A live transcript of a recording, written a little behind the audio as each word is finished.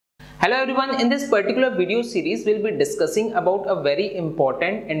Hello everyone, in this particular video series we'll be discussing about a very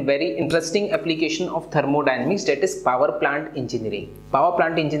important and very interesting application of thermodynamics, that is power plant engineering. Power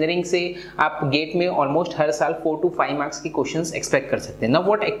plant engineering से आप gate में almost हर साल 4 to 5 marks की questions expect कर सकते हैं. Now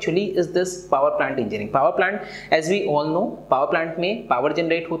what actually is this power plant engineering? Power plant, as we all know, power plant में power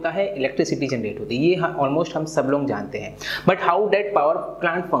generate होता है, इलेक्ट्रिसिटी जनरेट होती है, ये ऑलमोस्ट हम सब लोग जानते हैं. But how that power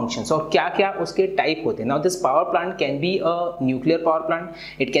plant functions और क्या क्या उसके टाइप होते हैं. Now this power plant can be a nuclear power plant,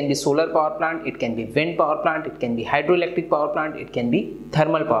 it can be solar power plant, it can be wind power plant, it can be hydroelectric power plant, it can be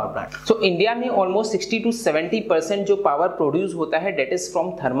thermal power plant. So India में almost 60 to 70% जो power produce होता है that is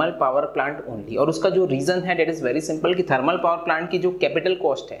from thermal power plant only. और उसका जो reason है that is very simple कि thermal power plant की जो कैपिटल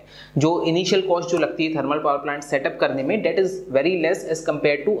कॉस्ट है, जो इनिशियल कॉस्ट जो लगती है थर्मल पावर प्लांट सेटअप करने में, that is very less as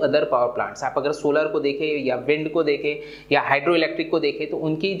compared to other power plants. आप अगर सोलर को देखें या विंड को देखें या हाइड्रो इलेक्ट्रिक को देखें तो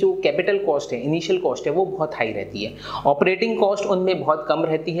उनकी जो कैपिटल कॉस्ट है, इनिशियल कॉस्ट है, वो बहुत हाई रहती है. ऑपरेटिंग कॉस्ट उनमें बहुत कम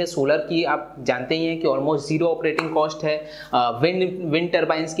रहती है. सोलर की आप जानते ही हैं कि ऑलमोस्ट जीरो ऑपरेटिंग कॉस्ट है. विंड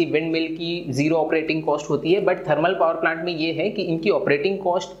टर्बाइंस की, विंड मिल की जीरो ऑपरेटिंग कॉस्ट होती है. बट थर्मल पावर प्लांट में ये है कि इनकी ऑपरेटिंग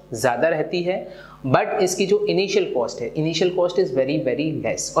कॉस्ट ज़्यादा रहती है, बट इसकी जो इनिशियल कॉस्ट है, initial cost is very very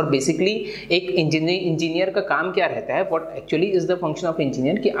less. और बेसिकली एक इंजीनियर का काम क्या रहता है, what actually is the function of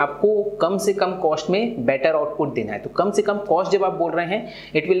engineer, कि आपको कम से कम कॉस्ट में बेटर आउटपुट देना है. तो कम से कम कॉस्ट जब आप बोल रहे हैं,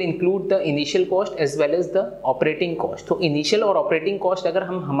 it will include the initial cost as well as the operating cost. तो इनिशियल और ऑपरेटिंग कॉस्ट अगर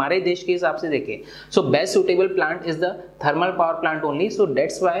हम हमारे देश के हिसाब से देखें, so best suitable plant is the thermal power plant only. So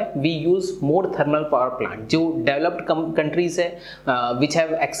that's why we use more thermal power plant. जो डेवलप्ड कंट्रीज है which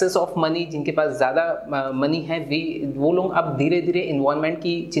have access of money, जिनके पास ज़्यादा मनी है, वो लोग अब धीरे धीरे इन्वायरमेंट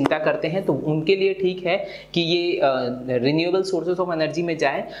की चिंता करते हैं, तो उनके लिए ठीक है कि ये रिन्यूएबल सोर्सेज ऑफ एनर्जी में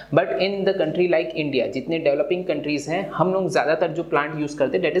जाए. But in the country like India, जितने डेवलपिंग कंट्रीज हैं, हम लोग ज़्यादातर जो प्लांट यूज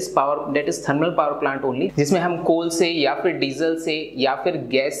करते हैं that is thermal power plant only, जिसमें हम कोल से या फिर डीजल से या फिर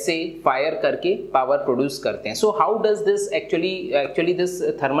गैस से फायर करके पावर प्रोड्यूस करते हैं. So how does this actually this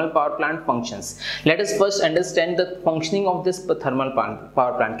thermal power plant functions. Let us first understand the functioning of this thermal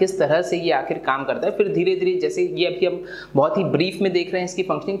power plant. किस तरह से ये आखिर काम करता है, फिर धीरे धीरे जैसे ये अभी हम बहुत ही ब्रीफ में देख रहे हैं इसकी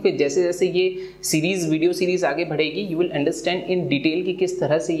फंक्शनिंग, फिर जैसे जैसे ये वीडियो सीरीज आगे बढ़ेगी, you will understand in detail कि किस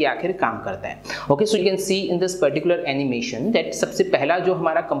तरह से ये आखिर काम करता है. Okay, so you can see in this particular animation that सबसे पहला जो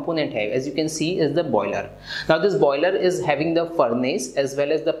हमारा कंपोनेंट है, as you can see, is the boiler. Now this boiler is having the furnace as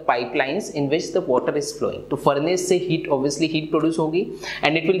well as the pipelines in which the water is flowing. तो furnace से heat, obviously heat produce होगी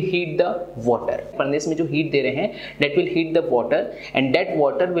and it will heat the water. Furnace में जो heat दे रहे हैं, that will heat the water and that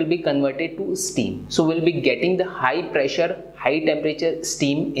water will be converted to steam. So we'll be getting the high pressure, high temperature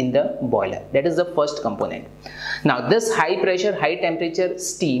steam in the boiler. That is the first component. Now this high pressure, high temperature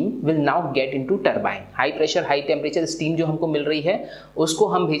steam will now get into turbine. High pressure, high temperature steam जो हमको मिल रही है, उसको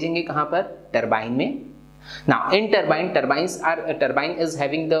हम भेजेंगे कहाँ पर? Turbine में. Now in turbine is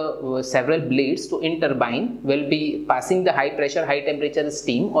having the several blades. So in turbine will be passing the high pressure, high temperature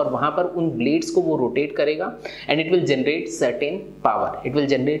steam, और वहाँ पर उन blades को वो rotate करेगा and it will generate certain power. It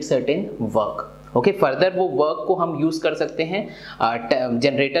will generate certain work. Okay, further वो work को हम यूज कर सकते हैं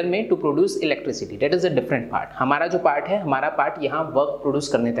जनरेटर में to produce electricity. That is a different part. हमारा जो पार्ट है, हमारा पार्ट यहाँ वर्क प्रोड्यूस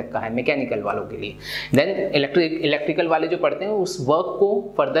करने तक का है मैकेनिकल वालों के लिए. देन इलेक्ट्रिकल वाले जो पढ़ते हैं, उस वर्क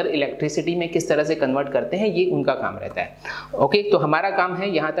को फर्दर इलेक्ट्रिसिटी में किस तरह से कन्वर्ट करते हैं, ये उनका काम रहता है. ओके, तो हमारा काम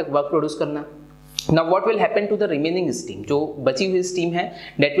है यहाँ तक वर्क प्रोड्यूस करना. Now what will happen to the remaining steam? जो बची हुई steam है,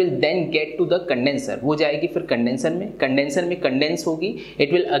 that will then get to the condenser. वो जाएगी फिर कंडेंसर में कंडेंस होगी.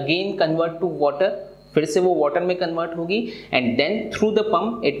 It will again convert to water. फिर से वो वाटर में कन्वर्ट होगी and then through the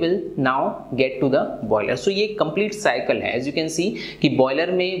pump it will now get to the boiler. सो ये कंप्लीट साइकिल है. एज यू कैन सी कि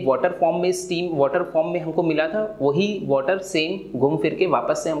बॉयलर में वाटर फॉर्म में स्टीम, वाटर फॉर्म में हमको मिला था, वही वाटर सेम घूम फिर के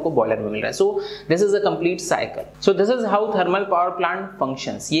वापस से हमको बॉयलर में मिल रहा है. So this is a complete cycle. So this is how thermal power plant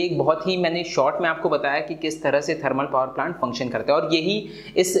functions. ये एक बहुत ही मैंने शॉर्ट में आपको बताया कि किस तरह से थर्मल पावर प्लांट फंक्शन करता है. और यही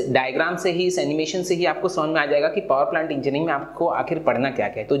इस डायग्राम से ही, इस एनिमेशन से ही आपको समझ में आ जाएगा कि पावर प्लांट इंजीनियरिंग में आपको आखिर पढ़ना क्या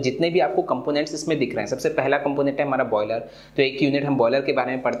क्या है. तो जितने भी आपको कंपोनेंट्स इसमें दिख रहे हैं, सबसे पहला कंपोनेंट है हमारा बॉयलर. तो एक यूनिट हम बॉयलर के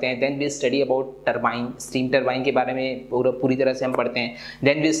बारे में पढ़ते हैं. Then we study about turbine, steam turbine के बारे में पूरी तरह से हम पढ़ते हैं.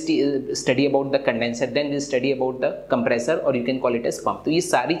 Then we study about the condenser. Then we study about the compressor और you can call it as pump. तो ये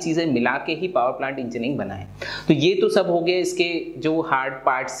सारी चीजें मिला के ही पावर प्लांट इंजीनियरिंग बना है. तो ये तो सब हो गए इसके जो हार्ड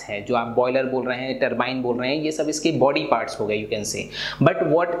पार्ट्स है, जो आप बॉयलर बोल रहे हैं, टरबाइन बोल रहे हैं, ये सब इसके बॉडी पार्ट्स हो गए, you can say. But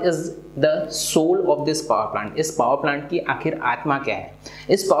what is the soul of this power plant? इस पावर प्लांट की आखिर आत्मा क्या है?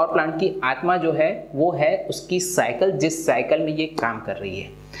 इस पावर प्लांट की आत्मा जो है वो है उसकी साइकिल, जिस साइकिल में ये काम कर रही है.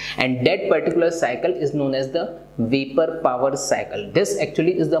 And that particular cycle is known as the vapour power cycle. This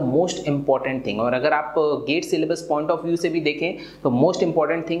actually is the most important thing. और अगर आप gate syllabus point of view से भी देखें तो मोस्ट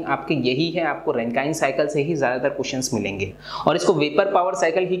इंपॉर्टेंट थिंग आपके यही है, आपको रैंकाइन साइकिल से ही ज्यादातर क्वेश्चंस मिलेंगे। और इसको वेपर पावर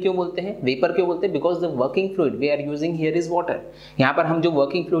साइकिल ही क्यों बोलते हैं, वेपर क्यों बोलते हैं, because the working fluid we are using here is water. यहाँ पर हम जो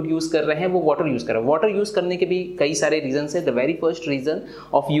वर्किंग फ्लूइड यूज कर रहे हैं वो वाटर यूज कर रहे हैं। वाटर यूज करने के भी कई सारे रीजन है। The very first reason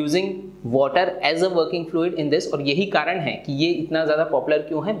of using water as a working fluid in this, और यही कारण है कि ये इतना ज्यादा पॉपुलर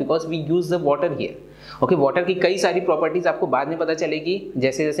क्यों है, because we use the water here. Okay, water की कई सारी प्रॉपर्टीज आपको बाद में पता चलेगी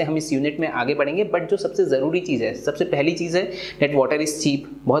जैसे जैसे हम इस यूनिट में आगे बढ़ेंगे, बट जो सबसे जरूरी चीज है, सबसे पहली चीज है दैट वाटर इज चीप,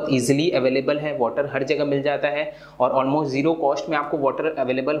 बहुत इजीली अवेलेबल है, वाटर हर जगह मिल जाता है और ऑलमोस्ट जीरो कॉस्ट में आपको वाटर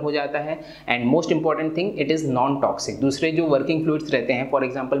अवेलेबल हो जाता है। And most important thing, it is non toxic. दूसरे जो वर्किंग फ्लूइड्स रहते हैं, फॉर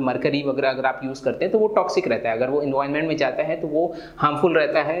एग्जाम्पल मरकरी वगैरह अगर आप यूज करते हैं तो वो टॉक्सिक रहता है, अगर वो इन्वायरमेंट में जाता है तो वो हार्मफुल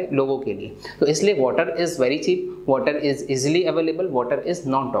रहता है लोगों के लिए। तो इसलिए water is very cheap, water is easily available, water is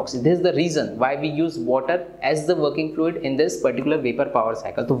non toxic. This is the reason why we use water as the working fluid in this particular vapour power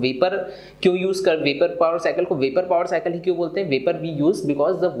cycle. तो vapour क्यों use कर, vapour power cycle को vapour power cycle ही क्यों बोलते हैं, vapour we use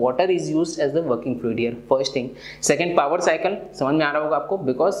because the water is used as the working fluid here, first thing. Second, power cycle समझ में आ रहा होगा आपको,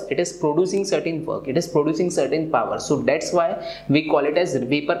 because it is producing certain work, it is producing certain power, so that's why we call it as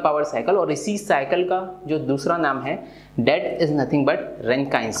vapour power cycle. और इसी cycle का जो दूसरा नाम है that is nothing but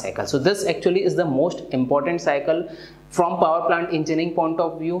Rankine cycle. So this actually is the most important cycle from power plant engineering point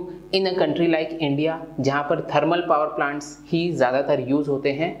of view in a country like India, जहाँ पर thermal power plants ही ज़्यादातर यूज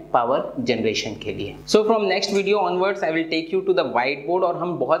होते हैं पावर जनरेशन के लिए। So from next video onwards I will take you to the white board और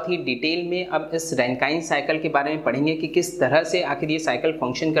हम बहुत ही डिटेल में अब इस रैंकाइन साइकिल के बारे में पढ़ेंगे कि किस तरह से आखिर ये साइकिल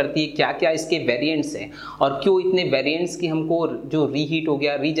फंक्शन करती है, क्या क्या इसके वेरिएंट्स हैं और क्यों इतने वेरिएंट्स की हमको, जो रीहीट हो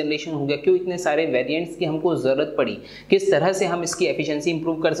गया, रीजनरेशन हो गया, क्यों इतने सारे वेरिएंट्स की हमको ज़रूरत पड़ी, किस तरह से हम इसकी एफिशिएंसी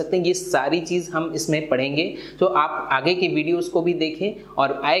इंप्रूव कर सकते हैं, ये सारी चीज़ हम इसमें पढ़ेंगे। तो आप आगे की वीडियोस को भी देखें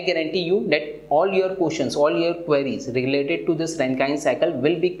और I guarantee you that all your questions, all your queries related to this Rankine cycle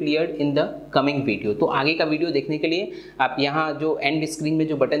will be cleared in the coming video. तो आगे का वीडियो देखने के लिए आप यहाँ जो एंड स्क्रीन में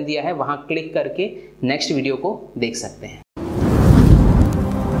जो बटन दिया है वहाँ क्लिक करके नेक्स्ट वीडियो को देख सकते हैं।